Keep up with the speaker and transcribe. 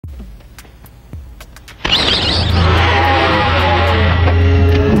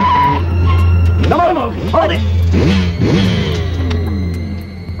Hold it!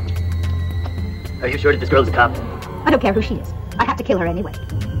 Are you sure that this girl's a cop? I don't care who she is. I have to kill her anyway.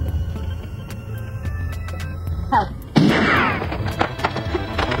 Help.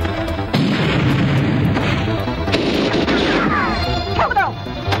 Kill the girl!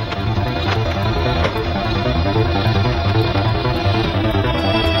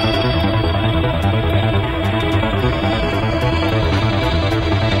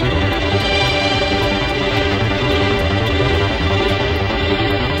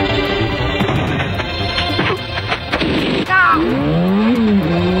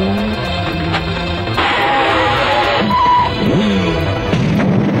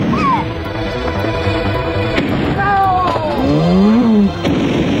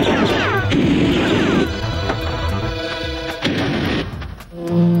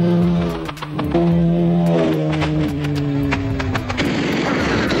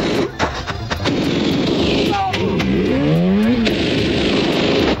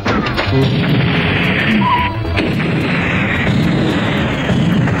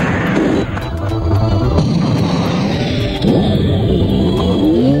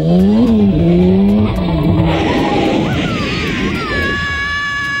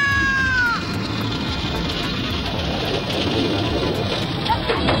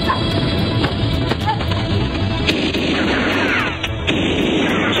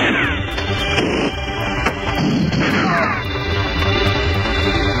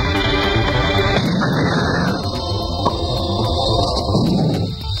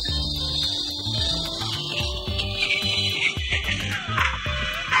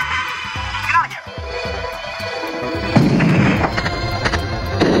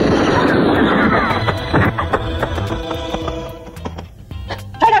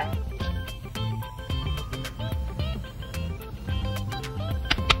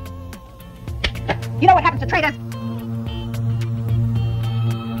 You know what happens to traitors?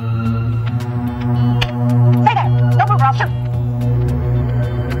 Stay there! Don't move or I'll shoot!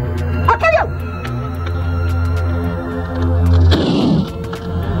 I'll kill you!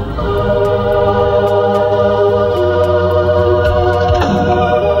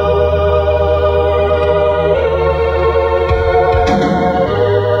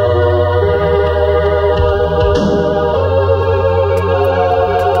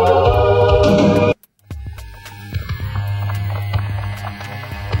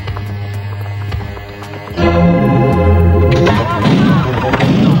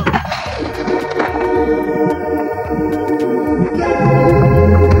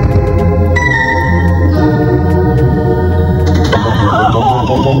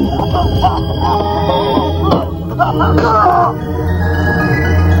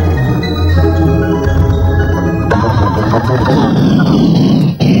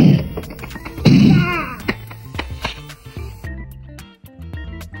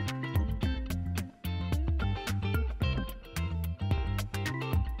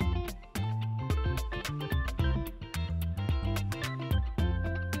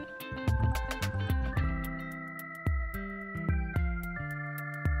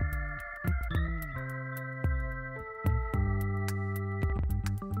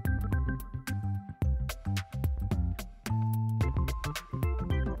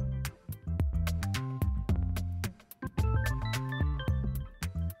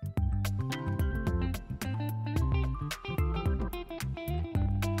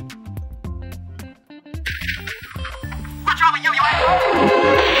 What's wrong with you, you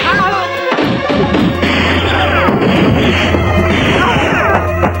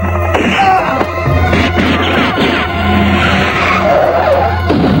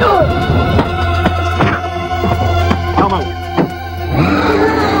Come on.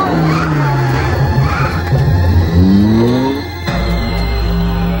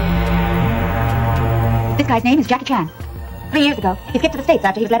 This guy's name is Jackie Chan. 3 years ago, he skipped to the States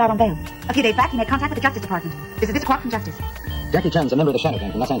after he was let out on bail. A few days back, he made contact with the Justice Department. This is Quark from Justice. Jackie Chan's a member of the Shadow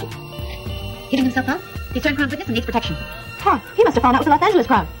Gang from Los Angeles. Giving himself up? He's turned crown witness and needs protection. Huh, he must have found out it was the Los Angeles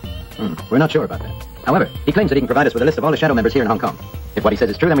crowd. We're not sure about that. However, he claims that he can provide us with a list of all the Shadow members here in Hong Kong. If what he says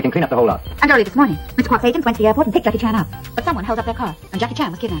is true, then we can clean up the whole lot. And early this morning, Mr. Quark's agents went to the airport and picked Jackie Chan up. But someone held up their car, and Jackie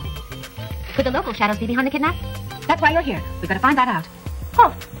Chan was kidnapped. Could the local Shadows be behind the kidnap? That's why you're here. We've got to find that out.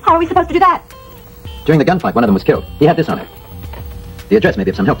 Oh, how are we supposed to do that? During the gunfight, one of them was killed. He had this on it. The address may be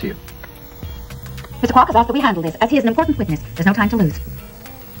of some help to you. Mr. Quark has asked that we handle this. As he is an important witness, there's no time to lose.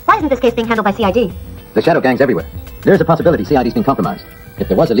 Why isn't this case being handled by CID? The Shadow Gang's everywhere. There's a possibility CID's been compromised. If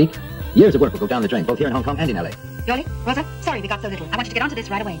there was a leak, years of work will go down the drain, both here in Hong Kong and in LA. Yoli, Rosa, sorry we got so little. I want you to get onto this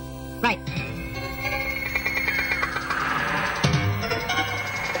right away. Right.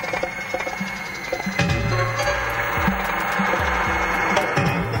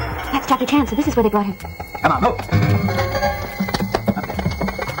 Jackie Chan, so this is where they brought him. Come on, move.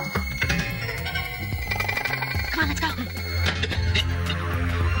 Come on, let's go.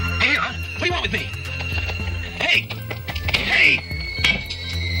 Hey, what do you want with me? Hey! Hey!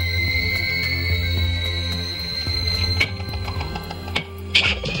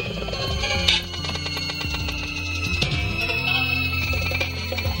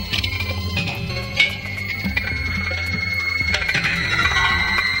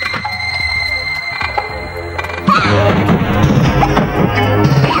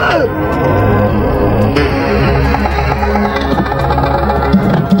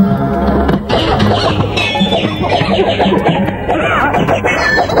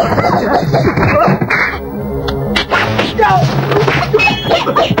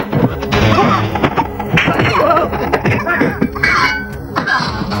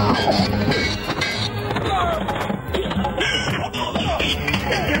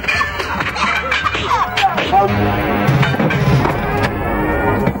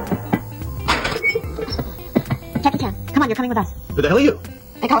 Jackie Chan, come on, you're coming with us. Who the hell are you?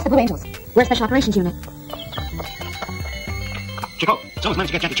 They call us the Blue Angels. We're a special operations unit. Chico, someone's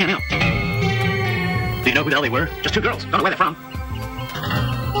managed to get Jackie Chan out. Do you know who the hell they were? Just two girls. Don't know where they're from.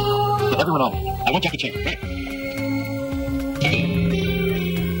 Put everyone on. I want Jackie Chan. Right.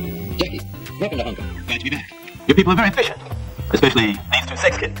 Jackie, welcome to Hong Kong. Glad to be back. Your people are very efficient. Especially these two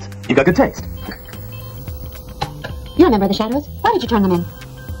sex kids. You've got good taste. You're a member of the Shadows. Why did you turn them in?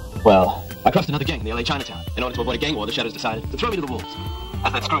 Well, I crossed another gang in the LA Chinatown. In order to avoid a gang war, the Shadows decided to throw me to the wolves.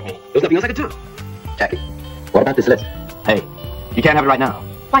 As they screwed me, there's nothing else I could do. Jackie, what about this list? Hey, you can't have it right now.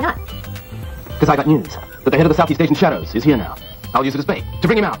 Why not? Because I got news that the head of the Southeast Asian Shadows is here now. I'll use it as bait to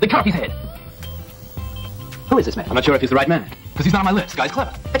bring him out. They cut off his head. Who is this man? I'm not sure if he's the right man, because he's not on my list. This guy's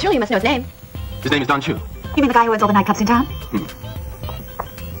clever. But surely you must know his name. His name is Don Chu. You mean the guy who owns all the nightclubs in town?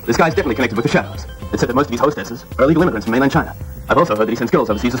 This guy's definitely connected with the Shadows. It's said that most of these hostesses are illegal immigrants from mainland China. I've also heard that he sends girls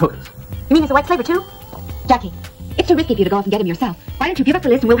overseas as hookers. You mean he's a white slaver too? Jackie, it's too risky for you to go off and get him yourself. Why don't you give up the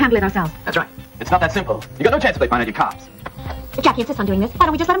list and we'll handle it ourselves? That's right. It's not that simple. You got no chance if they find out you're cops. If Jackie insists on doing this, why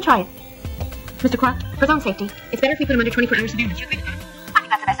don't we just let him try it? Mr. Kwok, for his own safety, it's better if we put him under 24-hour surveillance. You agree with that? I think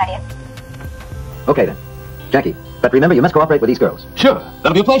that's the best idea. Okay then. Jackie, but remember you must cooperate with these girls. Sure.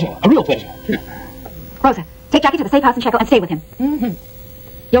 That'll be a pleasure. A real pleasure. Rosa, take Jackie to the safe house in Checo and stay with him. Mm-hmm.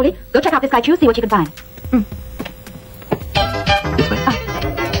 Yoli, go check out this guy Chu, see what you can find. This way.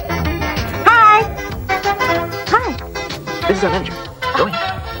 Hi! Hi. This is our manager. Go in.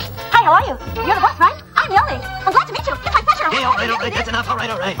 Hi, how are you? You're the boss, right? I'm Yoli. I'm glad to meet you. It's my pleasure. Hey, all right. That's enough. All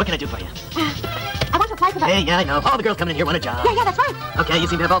right. What can I do for you? I want to apply for the... Hey, yeah, I know. All the girls coming in here want a job. Yeah, that's right. Okay, you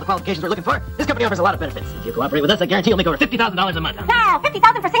seem to have all the qualifications we're looking for. This company offers a lot of benefits. If you cooperate with us, I guarantee you'll make over $50,000 a month. Wow,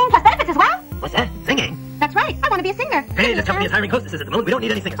 50,000 for singing plus benefits as well? What's that? Singing? That's right. I want to be a singer. Hey, this company is hiring hostesses at the moment. We don't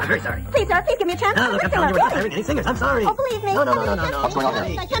need any singers. I'm very sorry. Please, sir, please give me a chance. No, look, I'm telling you, we're not hiring any singers. I'm sorry. Oh, believe me. No. What's going on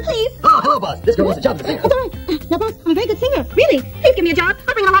now? I can, please. Oh, hello, boss. This girl wants a job as a singer. It's all right. Now, boss, I'm a very good singer. Really? Please give me a job.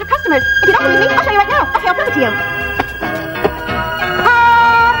 I'll bring in a lot of customers. If you don't believe me, I'll show you right now. Okay, I'll prove it to you.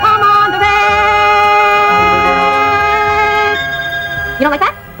 Come on the race. You don't like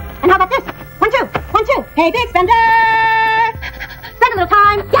that? And how about this? 1, 2. 1, 2. Hey, big spender. Spend a little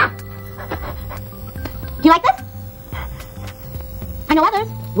time. Yeah. Do you like this? I know others.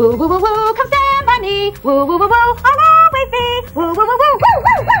 Woo, woo, woo, woo, come stand by me. Woo, woo, woo, woo, I'll always be. Woo, woo, woo, woo, woo,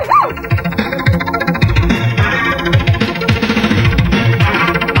 woo, woo, woo.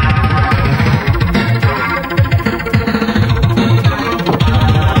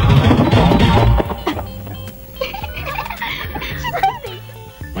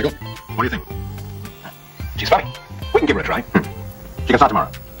 Michael, what do you think? She's funny. We can give her a try. She can start tomorrow.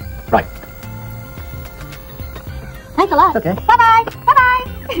 Right. Thanks a lot. Okay. Bye-bye. Bye-bye.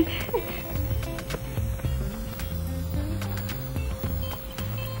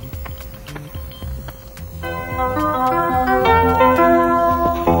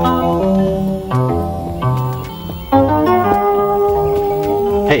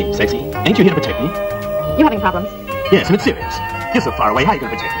 Hey, sexy. Ain't you here to protect me? You having problems? Yes, and it's serious. You're so far away. How are you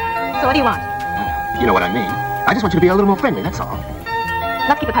going to protect me? So what do you want? You know what I mean. I just want you to be a little more friendly, that's all.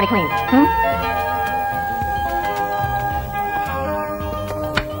 Let's keep the party clean.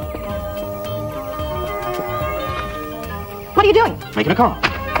 What are you doing? Making a call.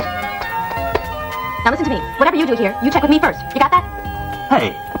 Now listen to me. Whatever you do here, you check with me first. You got that?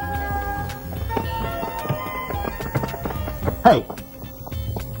 Hey. Hey.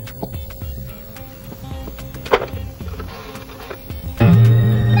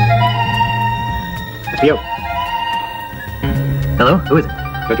 It's you. Hello? Who is it?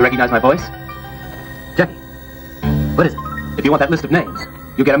 Don't you recognize my voice? Jackie. What is it? If you want that list of names,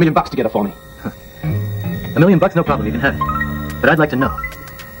 You get $1 million together for me. $1 million, no problem. You can have it. But I'd like to know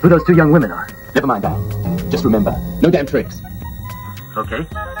who those two young women are. Never mind that. Just remember, no damn tricks. Okay.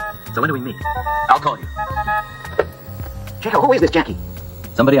 So when do we meet? I'll call you. Chico, who is this Jackie?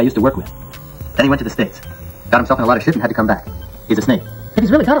 Somebody I used to work with. Then he went to the States. Got himself in a lot of shit and had to come back. He's a snake. If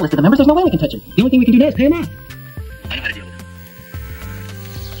he's really got a list of the members, there's no way we can touch him. The only thing we can do now is pay him off. I know how to deal with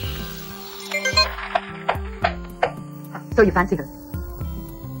him. So you fancy her?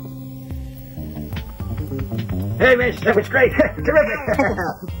 Hey, Mitch, that was great. Terrific. Hey,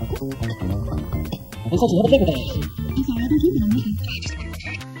 Sophie, have a drink with us. I'm sorry, I don't keep it on me.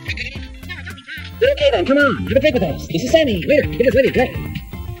 Okay, then, come on. Have a drink with us. This is Sammy. Waiter, give this lady a drink. I'm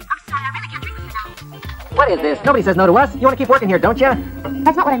sorry, I really can't drink with you now. What is this? Nobody says no to us. You want to keep working here, don't you?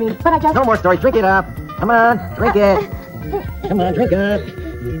 That's not what I mean, but I just... No more stories. Drink it up. Come on, drink it. Come on, drink it.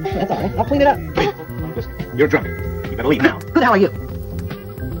 That's all right. I'll clean it up. Listen, you're drunk. You better leave now. Who the hell are you?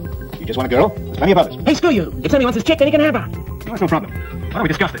 You just want a girl? There's plenty of others. Hey, screw you. If Sammy wants his chick, then he can have her. No, that's no problem. Why don't we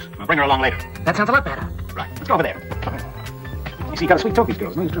discuss this? I'll bring her along later. That sounds a lot better. Right, let's go over there. You see, you gotta sweet talk these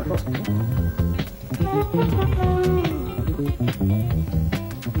girls. No, you're close.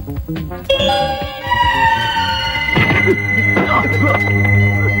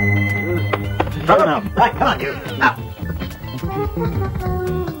 Throw them out. Right, come on, you. Out.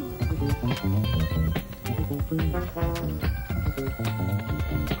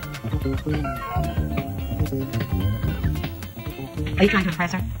 Are you trying to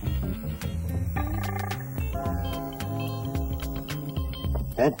impress her?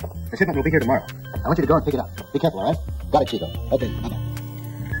 Ted, the shipment will be here tomorrow. I want you to go and pick it up. Be careful, all right? Got it, Chico. Okay, bye-bye.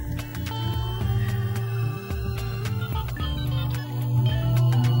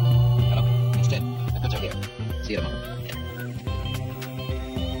 Hello, it's Ted. My goods are here. See you tomorrow.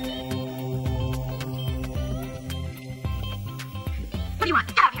 What do you want?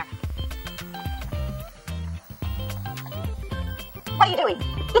 Get out of here! What are you doing?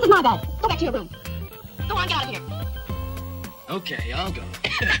 This is my bed. Go back to your room. Go on, get out of here. Okay, I'll go.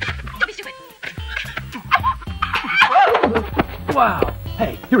 Don't be stupid. Wow.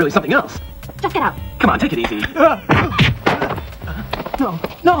 Hey, you're really something else. Just get out. Come on, take it easy. No,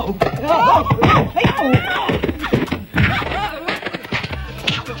 no.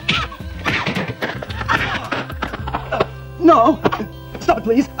 No. Stop it,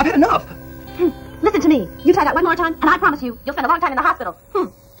 please. I've had enough. Listen to me. You try that one more time, and I promise you, you'll spend a long time in the hospital.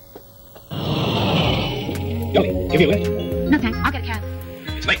 Yogi, give you a lift. No thanks. I'll get a cab.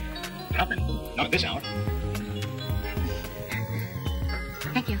 It's late. Get up then. Not at this hour.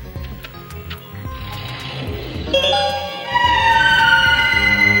 Thank you.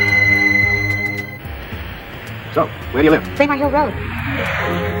 So, where do you live? Braemar Hill Road.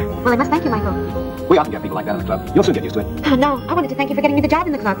 Well, I must thank you, Michael. We often get people like that in the club. You'll soon get used to it. No, I wanted to thank you for getting me the job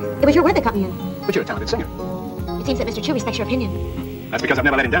in the club. It was your word that got me in. But you're a talented singer. It seems that Mr. Chu respects your opinion. That's because I've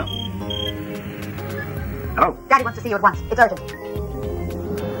never let him down. Hello? Daddy wants to see you at once. It's urgent.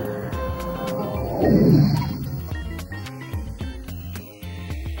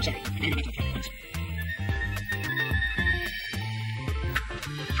 I'm sorry. I know you're not talking at once.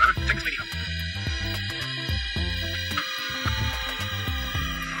 Take this lady out.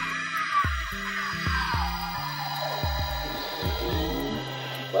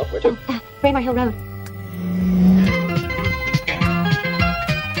 Well, where to? Braemar Hill Road.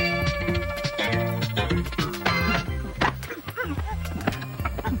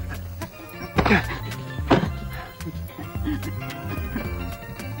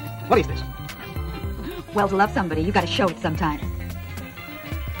 What is this? Well, to love somebody, you gotta show it sometime.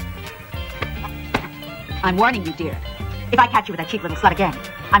 I'm warning you, dear. If I catch you with that cheap little slut again,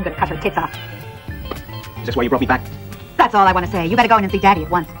 I'm gonna cut her tits off. Is this why you brought me back? That's all I want to say. You better go in and see Daddy at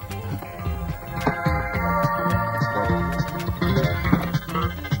once.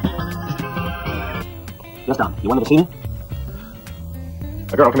 Yes, Don. You wanted to see me?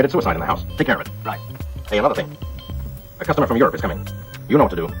 A girl committed suicide in the house. Take care of it. Right. Hey, another thing. A customer from Europe is coming. You know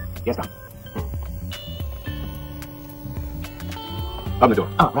what to do. Yes, Don. Open the door.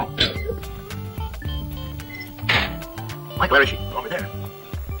 Oh, right. Mike, where is she? Over there.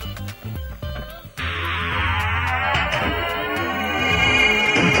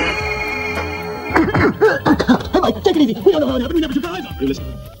 Hey, Mike, take it easy. We don't know how it happened. We never took our eyes off. You listen.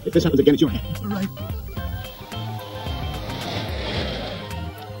 If this happens again, it's your hand. All right.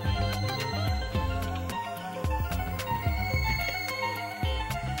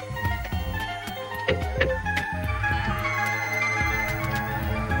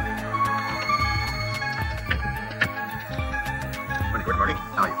 Good morning.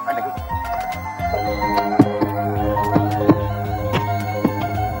 How are you? I think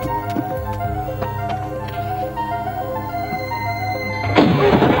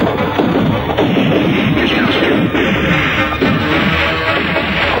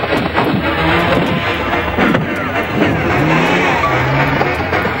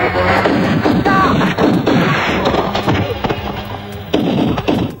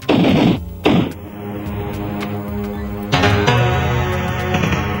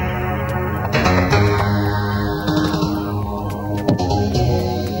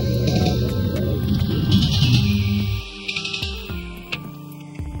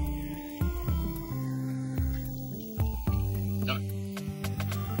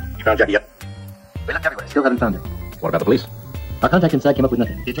You found Jackie yet? We looked everywhere. Still haven't found her. What about the police? Our contact inside came up with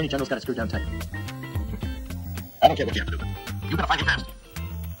nothing. The Attorney General's got it screwed down tight. I don't care what you have to do. You better find him fast.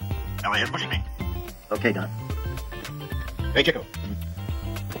 LA is pushing me. Okay, Don. Hey, Chico.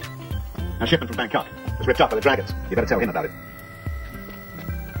 A shipment from Bangkok. It's ripped off by the Dragons. You better tell him about it.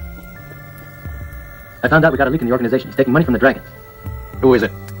 I found out we got a leak in the organization. He's taking money from the Dragons. Who is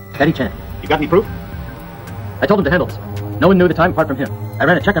it? Eddie Chan. You got any proof? I told him to handle this. No one knew the time apart from him. I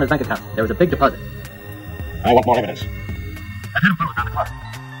ran a check on his bank account. There was a big deposit. I want more evidence. I've had him followed around the clock.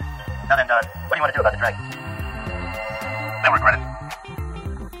 Now then, Don, what do you want to do about the Dragons? They'll regret it.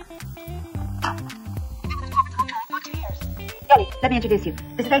 Ellie, let me introduce you.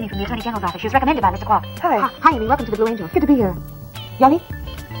 This is Amy from the Attorney General's office. She was recommended by Mr. Clark. Hi. Hi, Amy. Welcome to the Blue Angels. Good to be here. Yoli?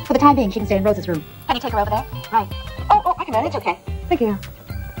 For the time being, she can stay in Rose's room. Can you take her over there? Right. Oh, I can manage. Okay. Thank you.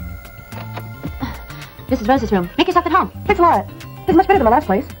 This is Rose's room. Make yourself at home. Thanks a lot. It's much better than my last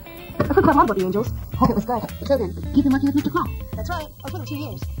place. I heard quite a lot about the Angels. Oh, it was good. So then, You've been working with Mr. Clark. that's right. I was with him 2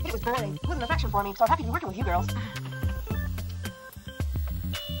 years. But it was boring. It wasn't an affection for me, so I was happy to be working with you girls.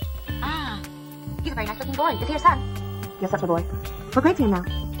 Ah, he's a very nice-looking boy. Is he your son? Yes, that's my boy. What grade's he in now?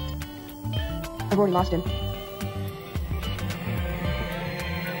 I've already lost him.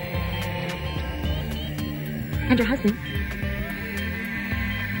 And your husband?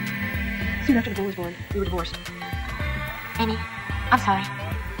 Soon after the boy was born, we were divorced. Amy, I'm sorry.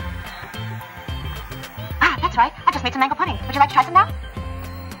 Ah, that's right. I just made some mango pudding. Would you like to try some now?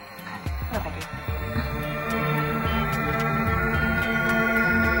 No, thank you.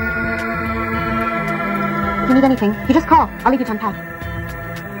 If you need anything, you just call. I'll leave you to unpack.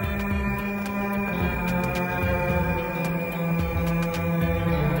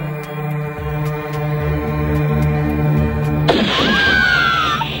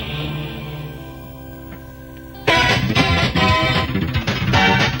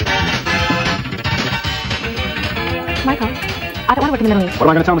 Michael, I don't want to work in the Middle East. What am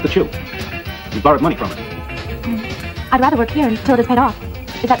I going to tell Mr. Chu? You borrowed money from us. I'd rather work here until it is paid off.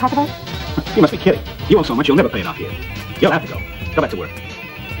 Is that possible? You must be kidding. You owe so much you'll never pay it off here. You'll have to go. Go back to work.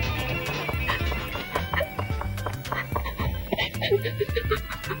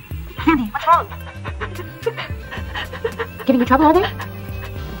 Andy, what's wrong? Giving you trouble, are they?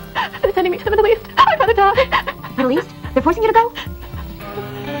 They're sending me to the Middle East. I'd rather die. Middle East? They're forcing you to go?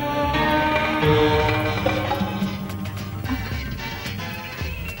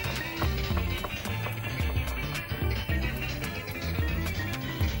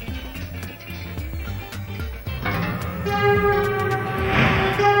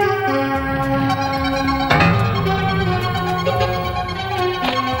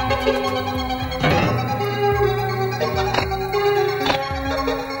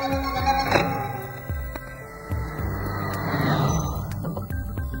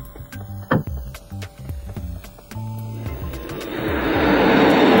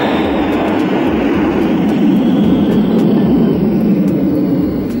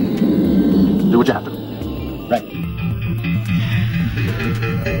 Do what you have to. Right.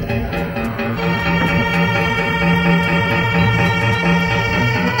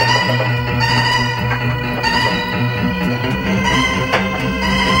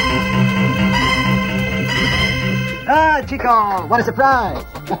 Ah, Chico, what a surprise.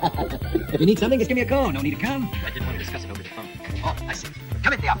 If you need something, just give me a call. No need to come. I didn't want to discuss it over the phone. Oh, I see.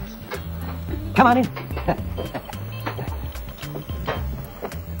 Come into the office. Come on in.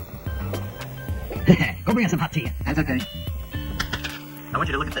 Go bring us some hot tea. That's okay. I want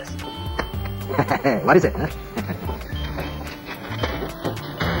you to look at this. What is it, huh?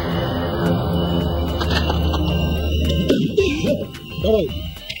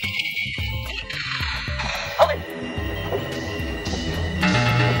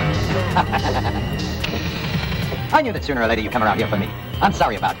 I knew that sooner or later you'd come around here for me. I'm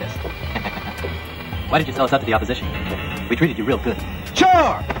sorry about this. Why did you sell us out to the opposition? We treated you real good.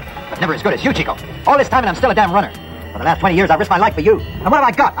 Sure! But never as good as you, Chico. All this time and I'm still a damn runner. For the last 20 years, I've risked my life for you. And what have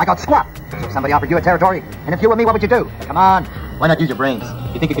I got? I got squat. So if somebody offered you a territory, and if you were me, what would you do? Come on. Why not use your brains?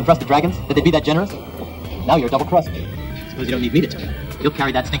 You think you can trust the Dragons? That they'd be that generous? Now you're double-crossing me. Suppose you don't need me to tell you. You'll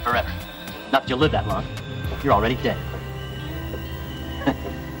carry that stink forever. Not that you'll live that long. You're already dead.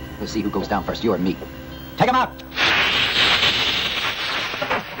 We'll see who goes down first, you or me. Take him out!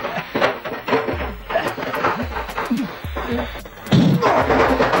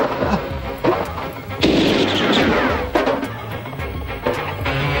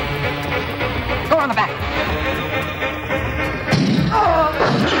 Go on the back.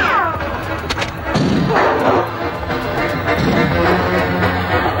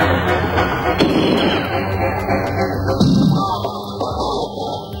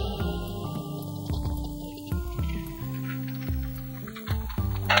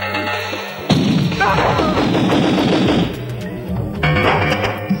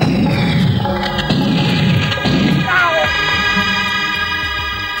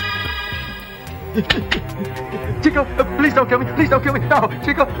 don't kill me. Please don't kill me. No,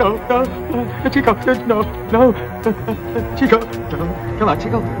 Chico. No, no. Chico, no, no. Chico. No. Come on,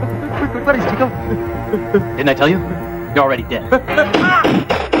 Chico. We're buddies, Chico. Didn't I tell you? You're already dead.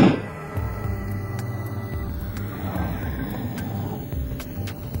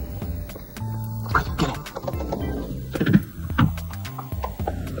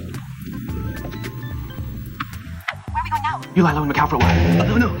 You lie low in Macau for a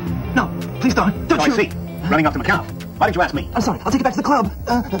while. No. Please don't. Don't I shoot. see. Running off to Macau. Why didn't you ask me? I'm sorry. I'll take you back to the club.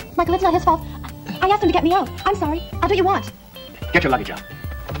 Michael, it's not his fault. I asked him to get me out. I'm sorry. I'll do what you want. Get your luggage out.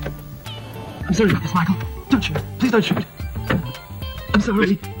 I'm sorry about this, Michael. Don't shoot. Please don't shoot. I'm sorry.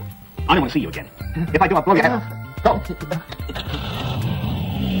 Listen, I don't want to see you again. If I do, I'll blow your head off. Go.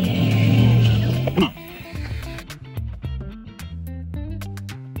 Come on.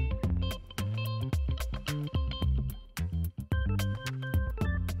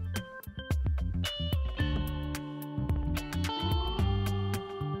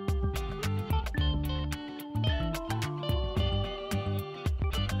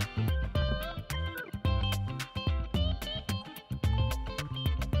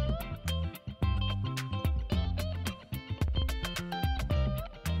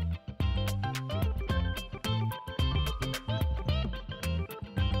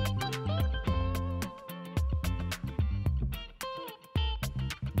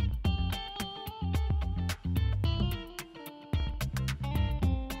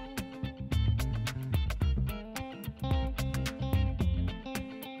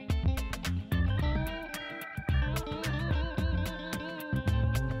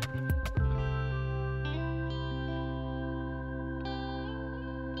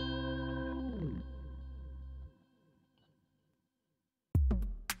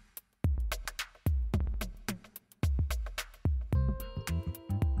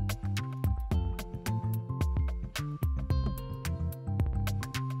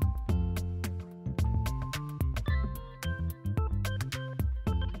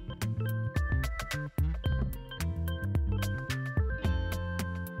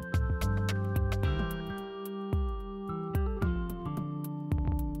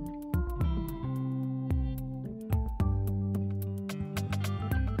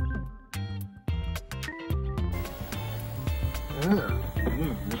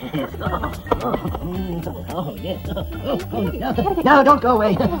 No, don't go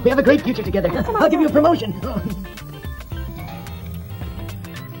away. We have a great future together. I'll give you a promotion.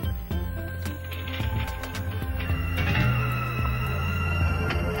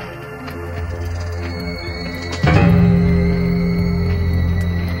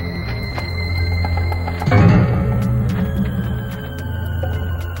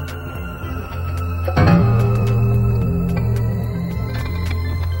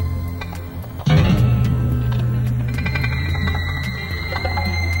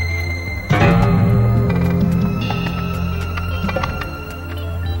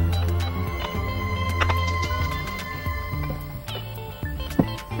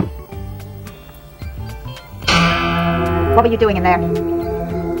 What were you doing in there?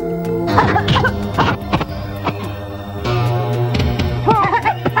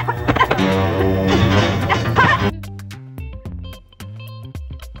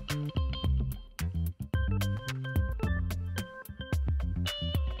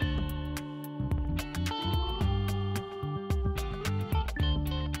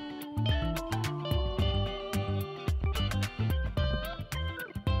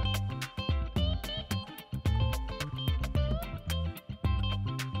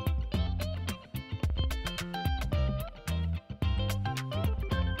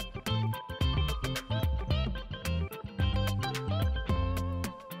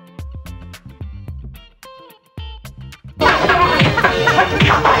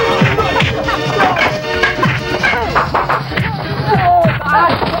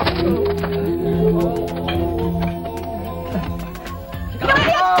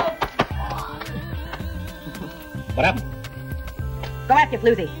 What happened? Go ask your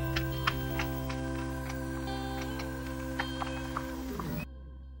floozy.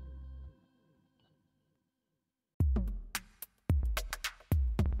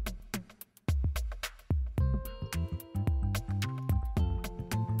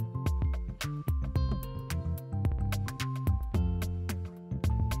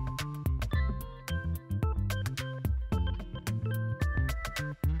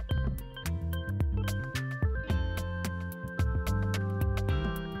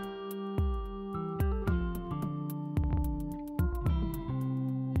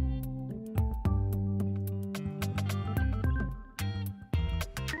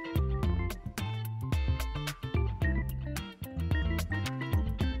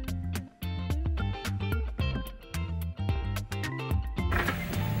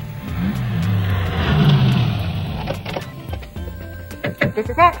 This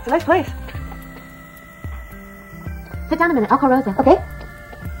is it. It's a nice place. Sit down a minute. I'll call Rosa. Okay.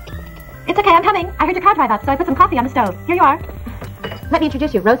 It's okay. I'm coming. I heard your car drive up, so I put some coffee on the stove. Here you are. Let me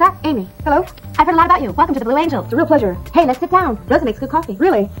introduce you. Rosa, Amy. Hello. I've heard a lot about you. Welcome to the Blue Angel. It's a real pleasure. Hey, let's sit down. Rosa makes good coffee.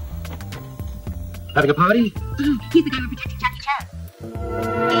 Really? Having a party? He's the guy we're protecting Jackie Chan.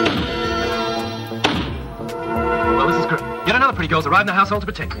 Well, this is great. Yet another pretty girl's arrived in the household to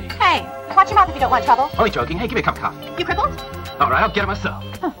protect me. Hey, watch your mouth if you don't want trouble. Only joking. Hey, give me a cup of coffee. You crippled? All right, I'll get it myself.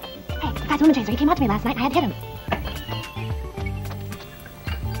 Oh. Hey, the guy's woman chaser. He came out to me last night. I had to hit him.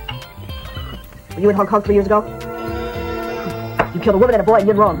 Were you in Hong Kong 3 years ago? You killed a woman and a boy and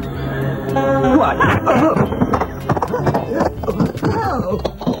you did wrong. Who are you?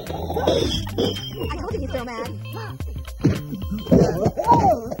 I told you he's so mad.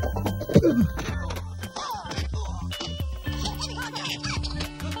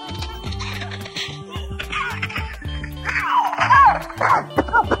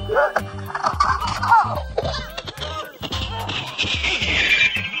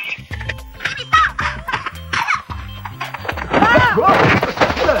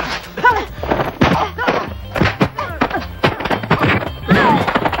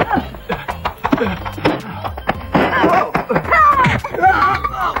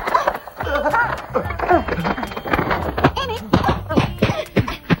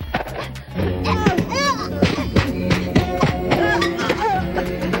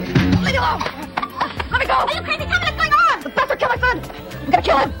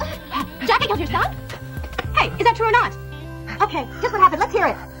 Jackie killed your son? Hey, is that true or not? Okay, just what happened. Let's hear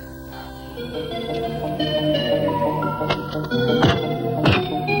it.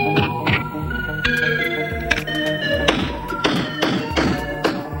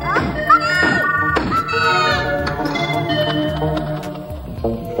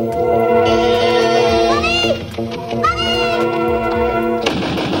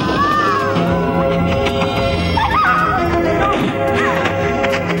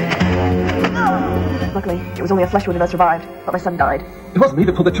 Luckily, it was only a flesh wound and I survived, but my son died. It wasn't me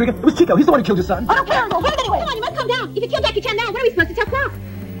that pulled the trigger. It was Chico. He's the one who killed your son. I don't care. We'll hit him anyway. Come on, you must calm down. If you kill Jackie Chan now, what are we supposed to tell Clark?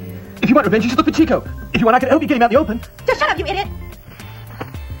 If you want revenge, you should look for Chico. If you want, I can help you get him out in the open. Just shut up, you idiot.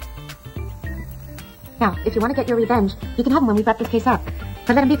 Now, if you want to get your revenge, you can have him when we wrap this case up.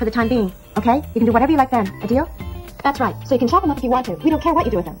 But let him be for the time being, okay? You can do whatever you like then. A deal? That's right. So you can chop him up if you want to. We don't care what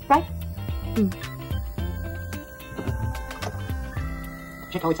you do with him, right?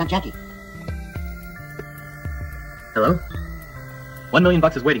 Chico, it's not Jackie. Hello? $1 million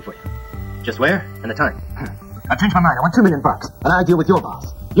is waiting for you. Just where and the time. I've changed my mind. I want $2 million, and I deal with your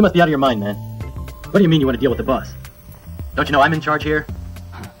boss. You must be out of your mind, man. What do you mean you want to deal with the boss? Don't you know I'm in charge here?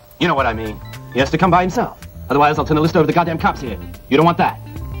 You know what I mean. He has to come by himself. Otherwise, I'll turn the list over to the goddamn cops here. You don't want that.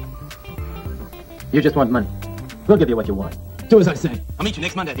 You just want money. We'll give you what you want. Do as I say. I'll meet you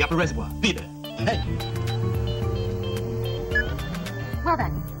next Monday at the Upper Reservoir. Be there. Hey. Well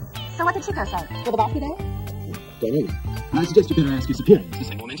then. So what did Chico say? Will the boss be there? Don't know. I suggest you better ask your superiors. The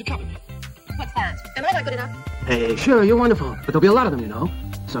same woman to cover me. What's that? Am I not good enough? Hey, sure, you're wonderful. But there'll be a lot of them, you know.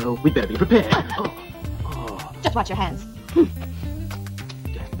 So we'd better be prepared. Oh. Just watch your hands. Damn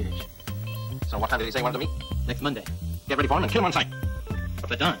bitch. So what time did he say he wanted to meet? Next Monday. Get ready for him and kill him on sight.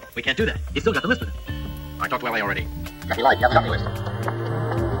 But Don, we can't do that. He's still got the list with him. I talked to L.A. already. Jackie lied. You have a shopping list.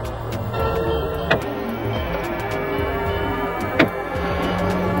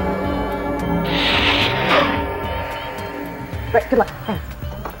 Right, good luck. Thanks.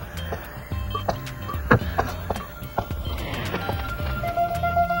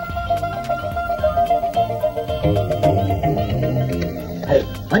 Hey,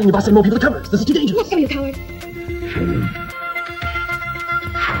 why didn't you boss any more people to cover us? This is too dangerous. Let's go, you coward.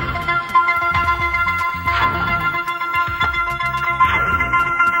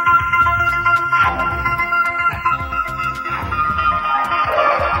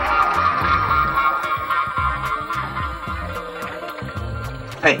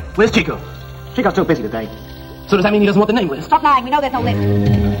 Hey, where's Chico? Chico's too busy today. So does that mean he doesn't want the name list? Stop lying. We know there's no list.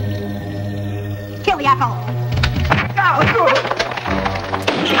 Kill the asshole.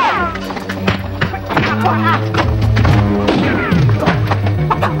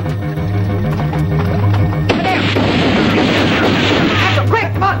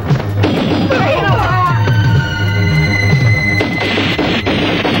 Quick, come on!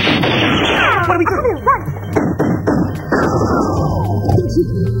 What are we doing? Run!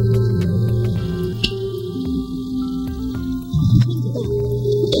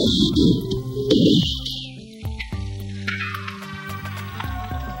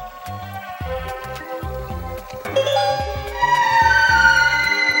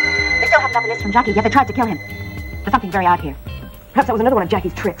 They still haven't got the list from Jackie, yet they tried to kill him. There's something very odd here. Perhaps that was another one of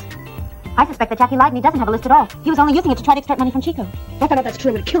Jackie's tricks. I suspect that Jackie lied and he doesn't have a list at all. He was only using it to try to extract money from Chico. If I find out that's true,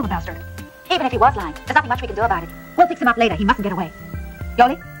 I'm going to kill the bastard. Even if he was lying, there's nothing much we can do about it. We'll fix him up later. He mustn't get away.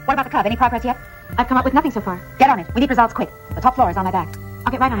 Yoli, what about the cub? Any progress yet? I've come up with nothing so far. Get on it. We need results quick. The top floor is on my back.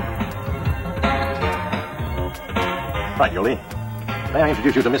 I'll get right on it. Right, Yoli. May I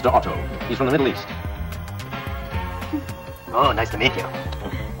introduce you to Mr. Otto? He's from the Middle East. Oh, nice to meet you.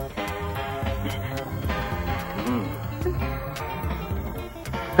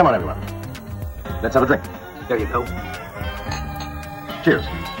 Come on, everyone. Let's have a drink. There you go. Cheers.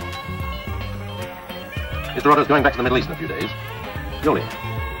 Mr. Otto's going back to the Middle East in a few days. Yoli,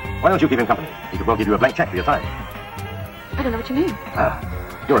 why don't you keep him company? He could well give you a blank check for your time. I don't know what you mean.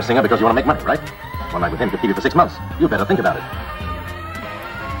 You're a singer because you want to make money, right? One night with him could keep you for 6 months. You better think about it.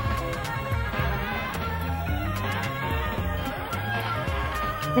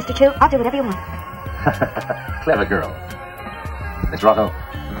 Mr. Chu, I'll do whatever you want. Clever girl. Mr. Otto,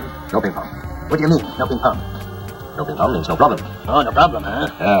 no ping pong. What do you mean, no ping pong? No ping pong means no problem. Oh, no problem, huh?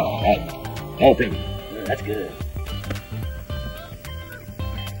 Oh, right. No ping. That's good.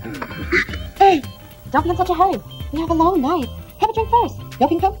 Hey, don't be in such a hurry. We have a long night. Have a drink first. No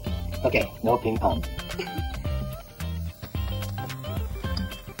ping pong? Okay, no ping pong.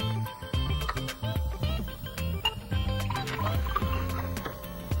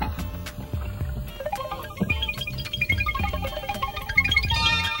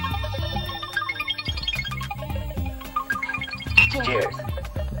 Cheers.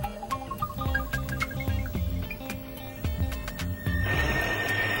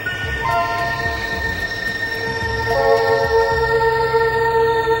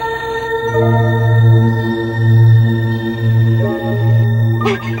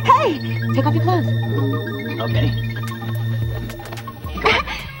 Hey, take off your clothes. Okay.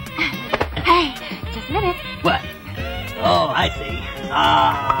 Hey, just a minute. What? Oh, I see.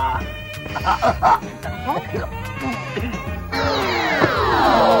 Ah.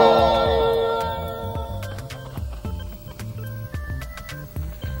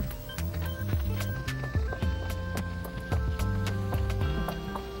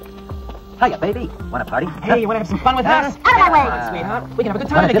 Hiya, baby. Want a party? Hey, you want to have some fun with us? Out of my way. Sweetheart, we can have a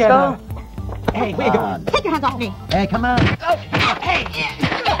good Want time a together. disco? Hey, where you going? Take your hands off me. Hey, come on.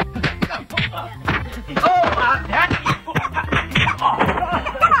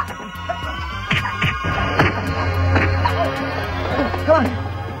 Come on.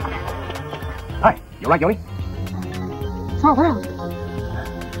 Hi, you all right, Yoli? Small world.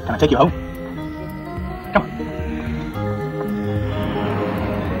 Can I take you home? Come on.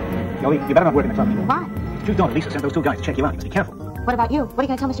 Yoli, you better not work in the club anymore. Why? If you don't, Lisa sent those 2 guys to check you out. You must be careful. What about you? What are you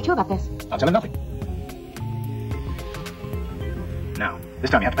going to tell Mr. Chu about this? I'll tell him nothing. Now, this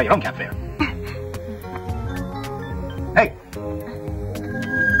time you have to pay your own cab fare. Hey!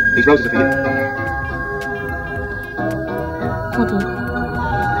 These roses are for you. Thank you.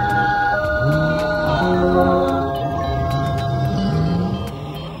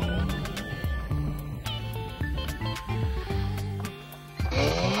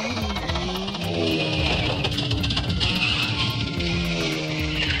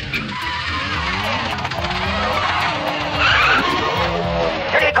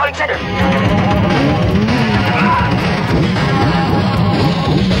 Calling center.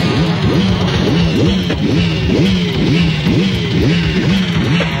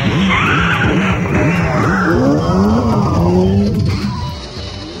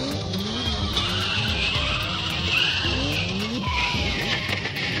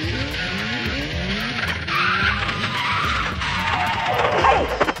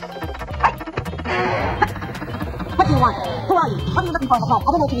 What do you want? Who are you? What are you looking for in the home? I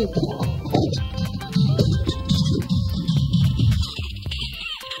don't know what you mean.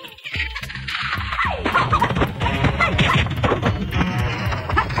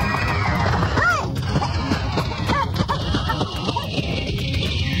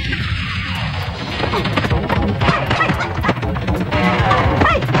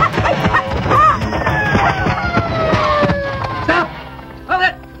 Stop! Hold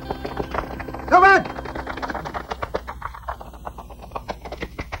it! Go run!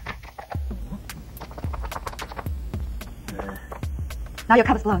 Now your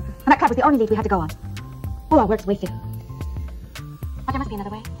cub is blown. And that cub was the only lead we had to go on. All our work's wasted. But there must be another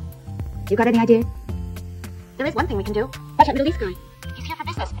way. You got any idea? There is one thing we can do. Watch that Middle East guy. He's here for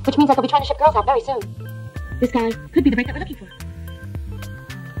business, which means that they'll be trying to ship girls out very soon. This guy could be the break that we're looking for.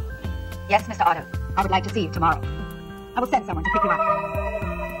 Yes, Mr. Otto. I would like to see you tomorrow. I will send someone to pick you up.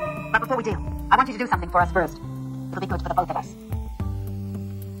 But before we deal, I want you to do something for us first. It'll be good for the both of us.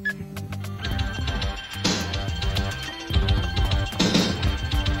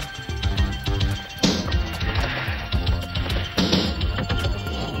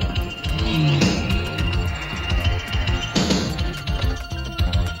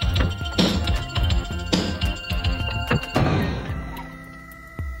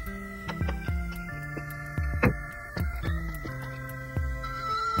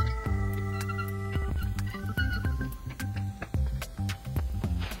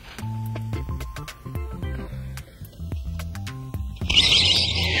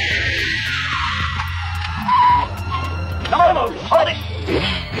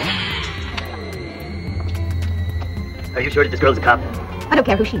 Are you sure that this girl's a cop? I don't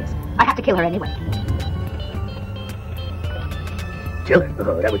care who she is. I have to kill her anyway. Kill her?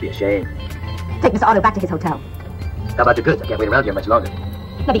 Oh, that would be a shame. Take Mr. Otto back to his hotel. How about the goods? I can't wait around here much longer.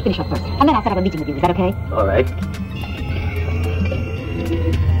 Let me finish up first, and then I'll set up a meeting with you. Is that okay? All right.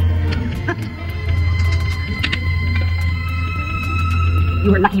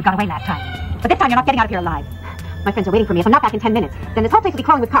 You were lucky you got away last time. But this time you're not getting out of here alive. My friends are waiting for me. If I'm not back in 10 minutes, then this whole place will be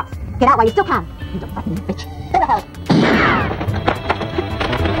crawling with cops. Get out while you still can. You don't fucking bitch. Go to hell.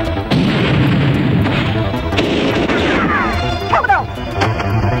 Kill the girl!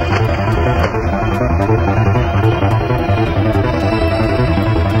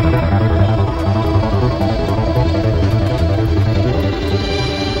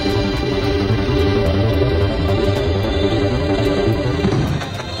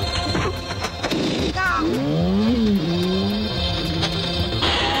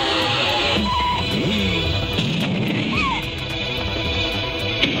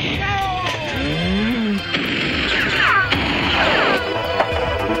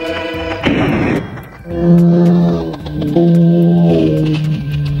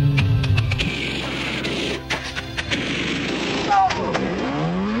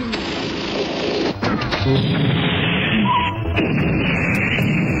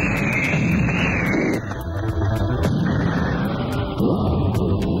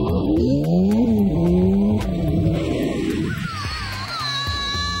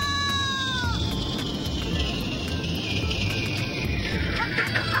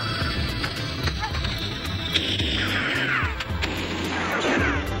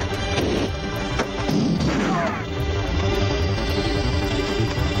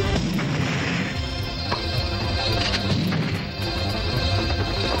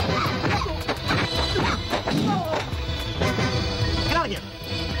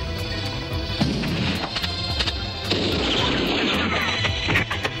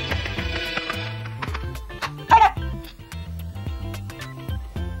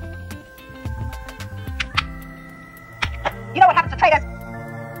 You know what happens to traitors?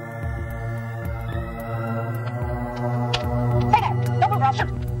 Stay there. Don't move or I'll shoot.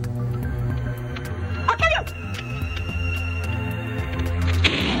 I'll kill you!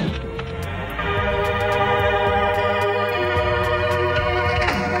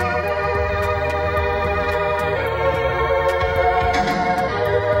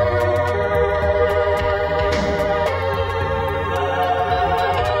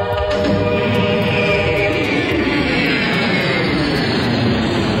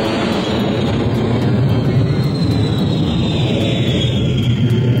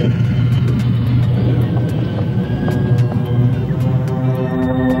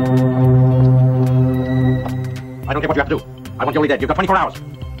 I don't care what you have to do. I want Yoli dead. You've got 24 hours.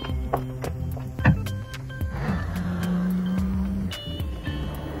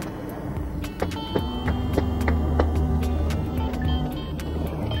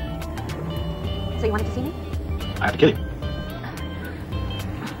 So you wanted to see me? I have to kill you.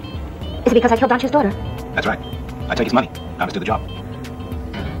 Is it because I killed Donch's daughter? That's right. I take his money. Now let's do the job.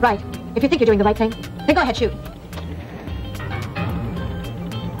 Right. If you think you're doing the right thing, then go ahead, shoot.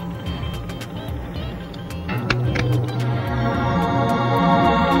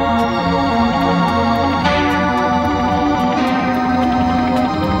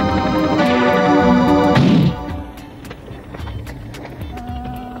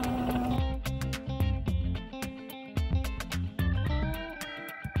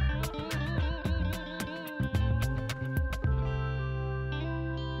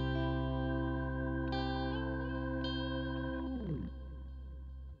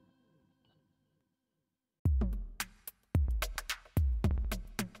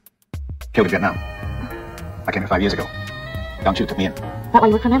 Killed in Vietnam. I came here 5 years ago. Don Chu took me in. That why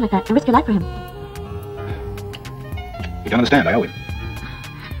you work for a man like that and risk your life for him? You don't understand. I owe him.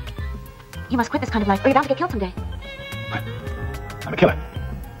 You must quit this kind of life or you're bound to get killed someday. I'm a killer.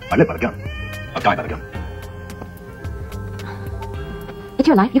 I live by the gun. I'll die by the gun. It's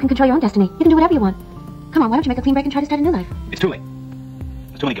your life. You can control your own destiny. You can do whatever you want. Come on, why don't you make a clean break and try to start a new life? It's too late.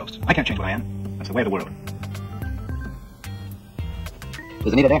 There's too many ghosts. I can't change what I am. That's the way of the world.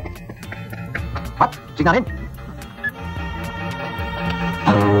 Is Anita there? What? She's not in?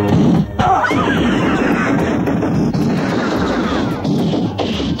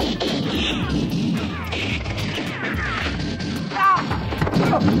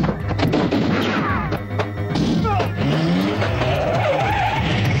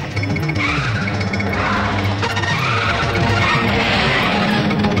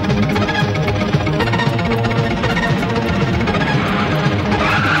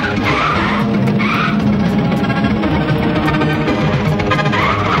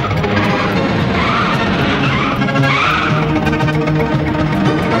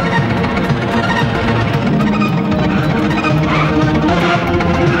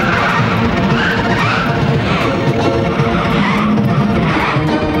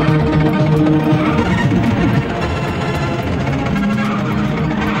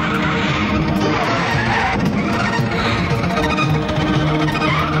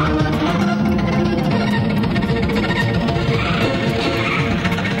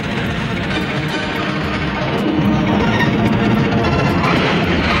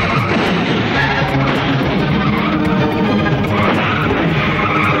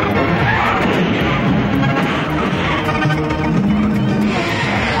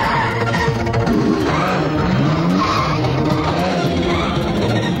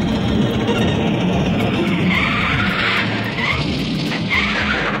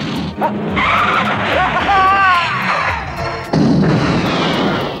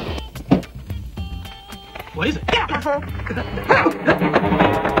 What is it? Get up, asshole!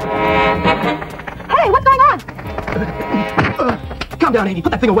 Hey, what's going on? Calm down, Amy.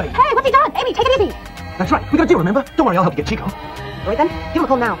 Put that thing away. Hey, what's he done? Amy, take it easy. That's right. We got a deal, remember? Don't worry, I'll help you get Chico. All right then, give him a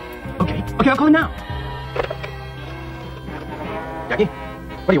call now. Okay, I'll call him now. Jackie,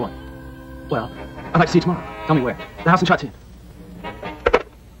 what do you want? Well, I'd like to see you tomorrow. Tell me where. The house in Shot 10.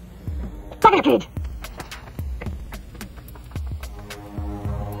 Back in the cage.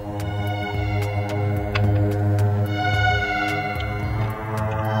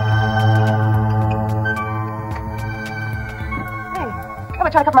 Hey, I'm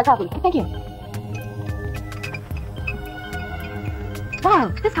gonna try a cup of my coffee. Thank you.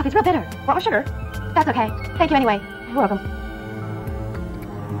 Wow, this coffee's real bitter. Want more sugar? That's okay. Thank you anyway. You're welcome.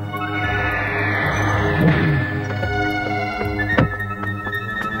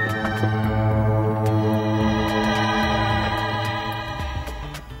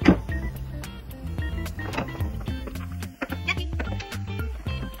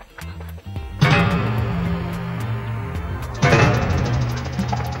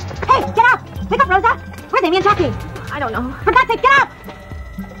 Hey, get up! Pick up, Rosa! Where's Amy and Jackie? I don't know. For God's sake, get up!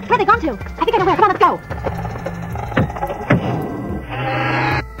 Where are they gone to? I think I know where. Come on, let's go.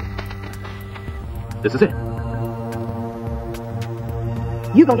 This is it.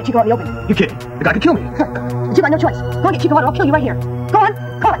 You go and get Chico out in the open. You kidding? The guy could kill me. But you got no choice. Go and get Chico out or I'll kill you right here. Go on,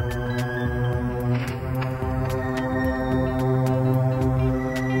 call it.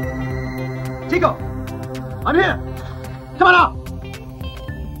 Chico! I'm here! Come on out!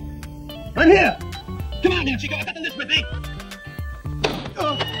 I'm here! Come on now, Chico, I've got the list with me!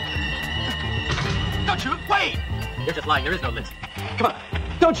 Don't shoot! Wait! You're just lying, there is no list. Come on,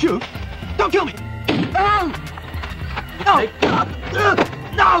 don't shoot! Don't kill me! No! No!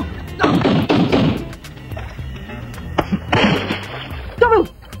 No! Don't move!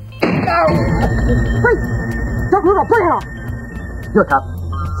 No! Wait! Don't move, I'll put it off. You're a cop.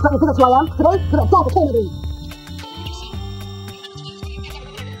 Let me think that's who I am. Today, you're gonna die for Kennedy.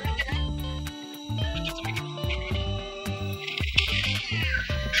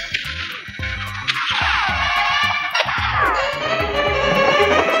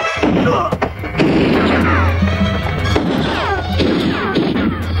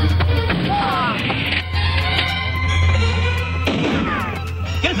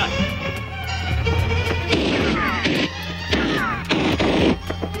 Get inside!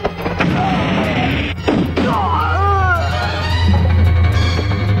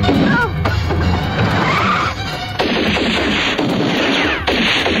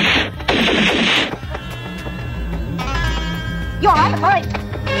 You all right? All right.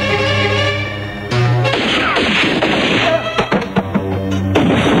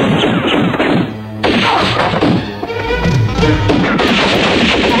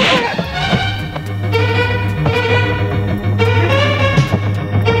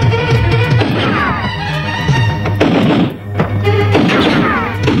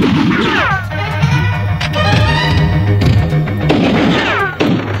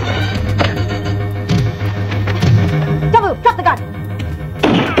 Don't move. Drop the gun.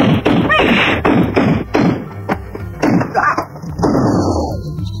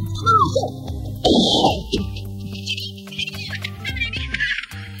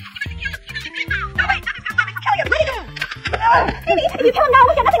 Amy, if you kill him now,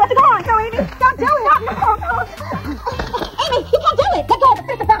 we got nothing left to go on. No, Amy, don't do it. No. Amy, you can't do it. Let go of the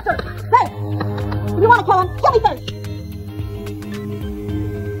fist faster. Hey, if you want to kill him, kill me first.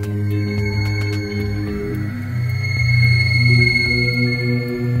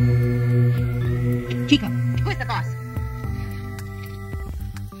 Chico, who is the boss?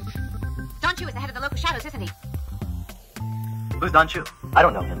 Don Chu is the head of the local shadows, isn't he? Who's Don Chu? I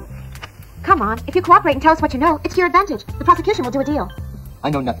don't know him. Come on, if you cooperate and tell us what you know, it's to your advantage. The prosecution will do a deal. I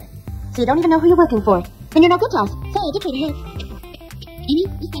know nothing. So you don't even know who you're working for. Then you're no good to us. Sorry, I did try to help. Amy,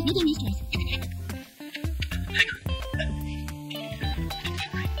 this guy's making nice to us.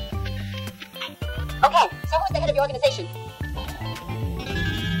 Okay, so who's the head of your organization?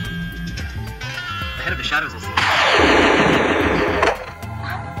 The head of the shadows is...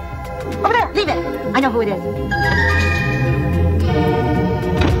 Over there, leave it. I know who it is.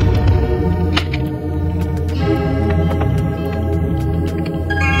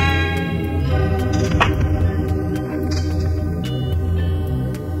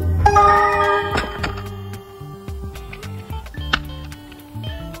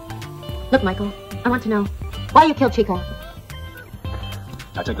 Look, Michael, I want to know why you killed Chico.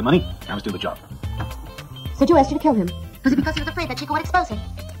 I take the money, I must do the job. So Joe asked you to kill him. Was it because he was afraid that Chico would expose him?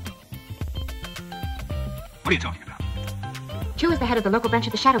 What are you talking about? Joe is the head of the local branch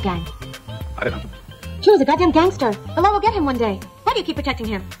of the Shadow Gang. I don't know. Chu's a goddamn gangster. The law will get him one day. Why do you keep protecting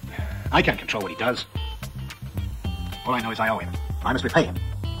him? I can't control what he does. All I know is I owe him. I must repay him.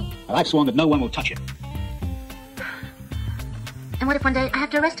 And I've sworn that no one will touch him. And what if one day I have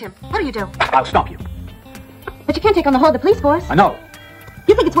to arrest him? What do you do? I'll stop you. But you can't take on the whole of the police force. I know.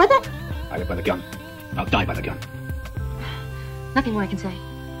 You think it's worth it? I live by the gun. I'll die by the gun. Nothing more I can say.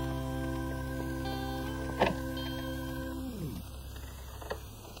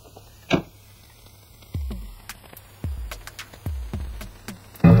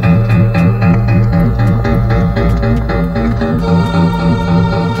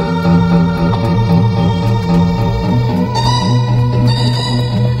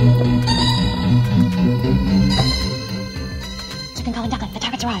 Chicken Colin Duckling, the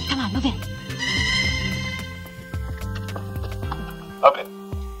target's arrived. Come on, move in. Okay.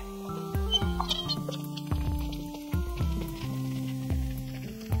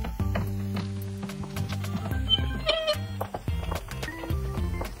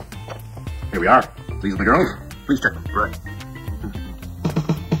 Here we are. These are the girls. Please check them. Right.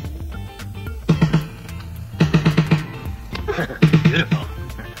 Beautiful.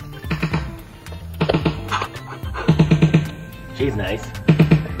 She's nice.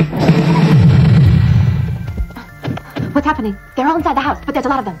 What's happening? They're all inside the house, but there's a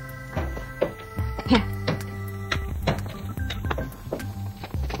lot of them. Here.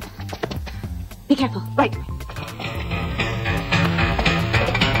 Be careful. Right.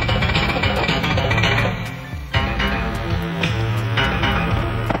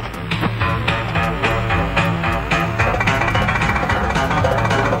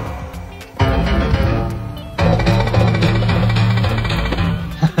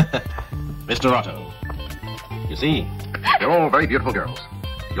 Mr. Otto. You see, they're all very beautiful girls.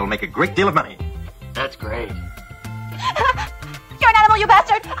 You'll make a great deal of money. That's great. You're an animal, you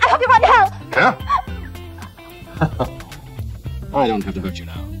bastard! I hope you run to hell! Huh? I don't have to hurt you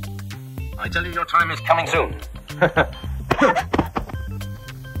now. I tell you, your time is coming soon.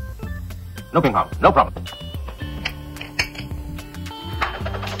 No ping pong, no problem.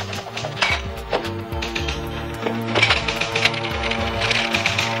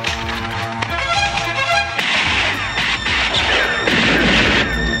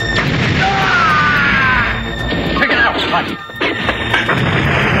 Take it out, Spotty.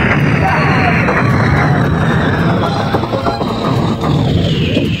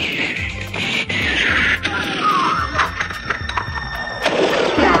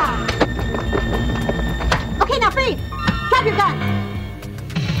 Okay, now freeze! Drop your gun!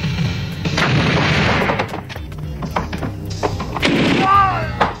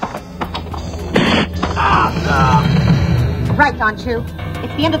 Right, Don Chu.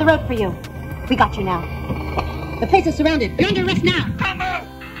 It's the end of the road for you. We got you now. The place is surrounded. You're under arrest now.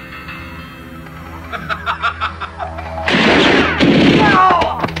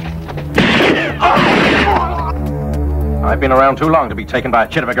 I've been around too long to be taken by a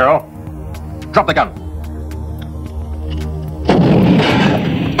chit of a girl. Drop the gun.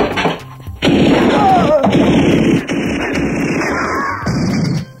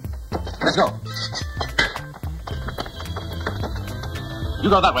 Let's go. You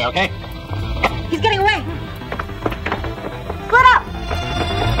go that way, okay? He's getting away. Split up!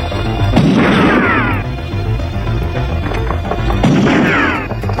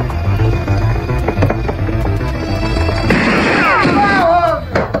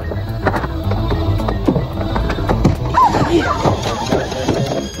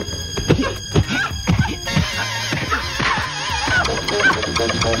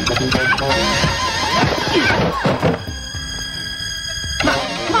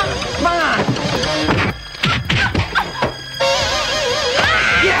 Come on.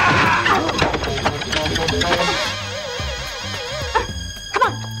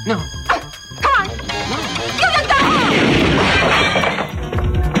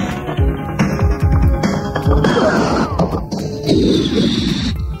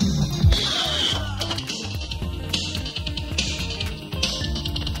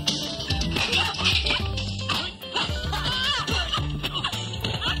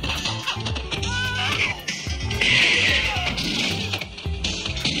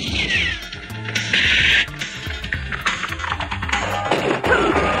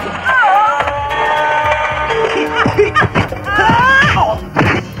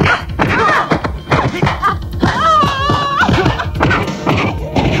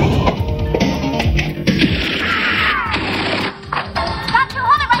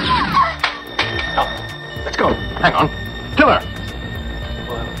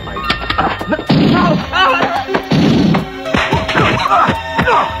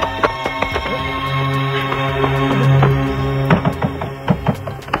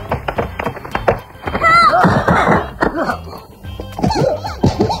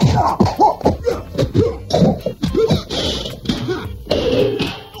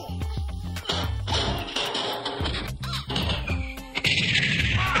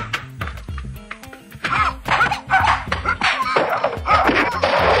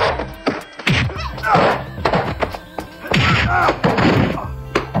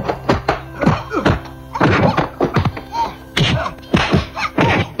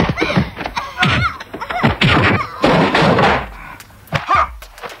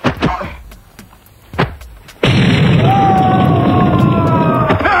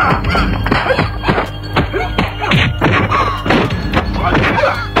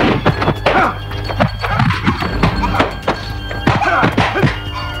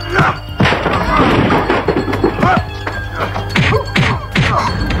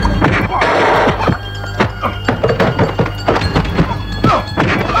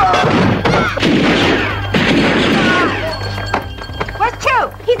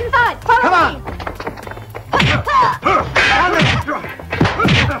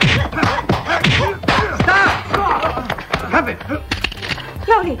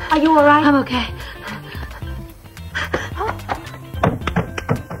 Are you all right? I'm okay.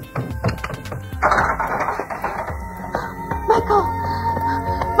 Michael!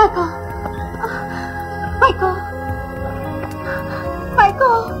 Michael! Michael!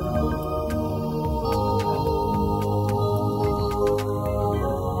 Michael!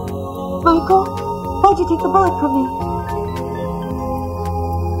 Michael, why'd you take the bullet from me?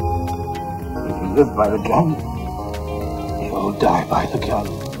 If you live by the gun, you'll die by the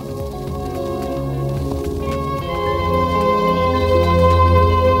gun.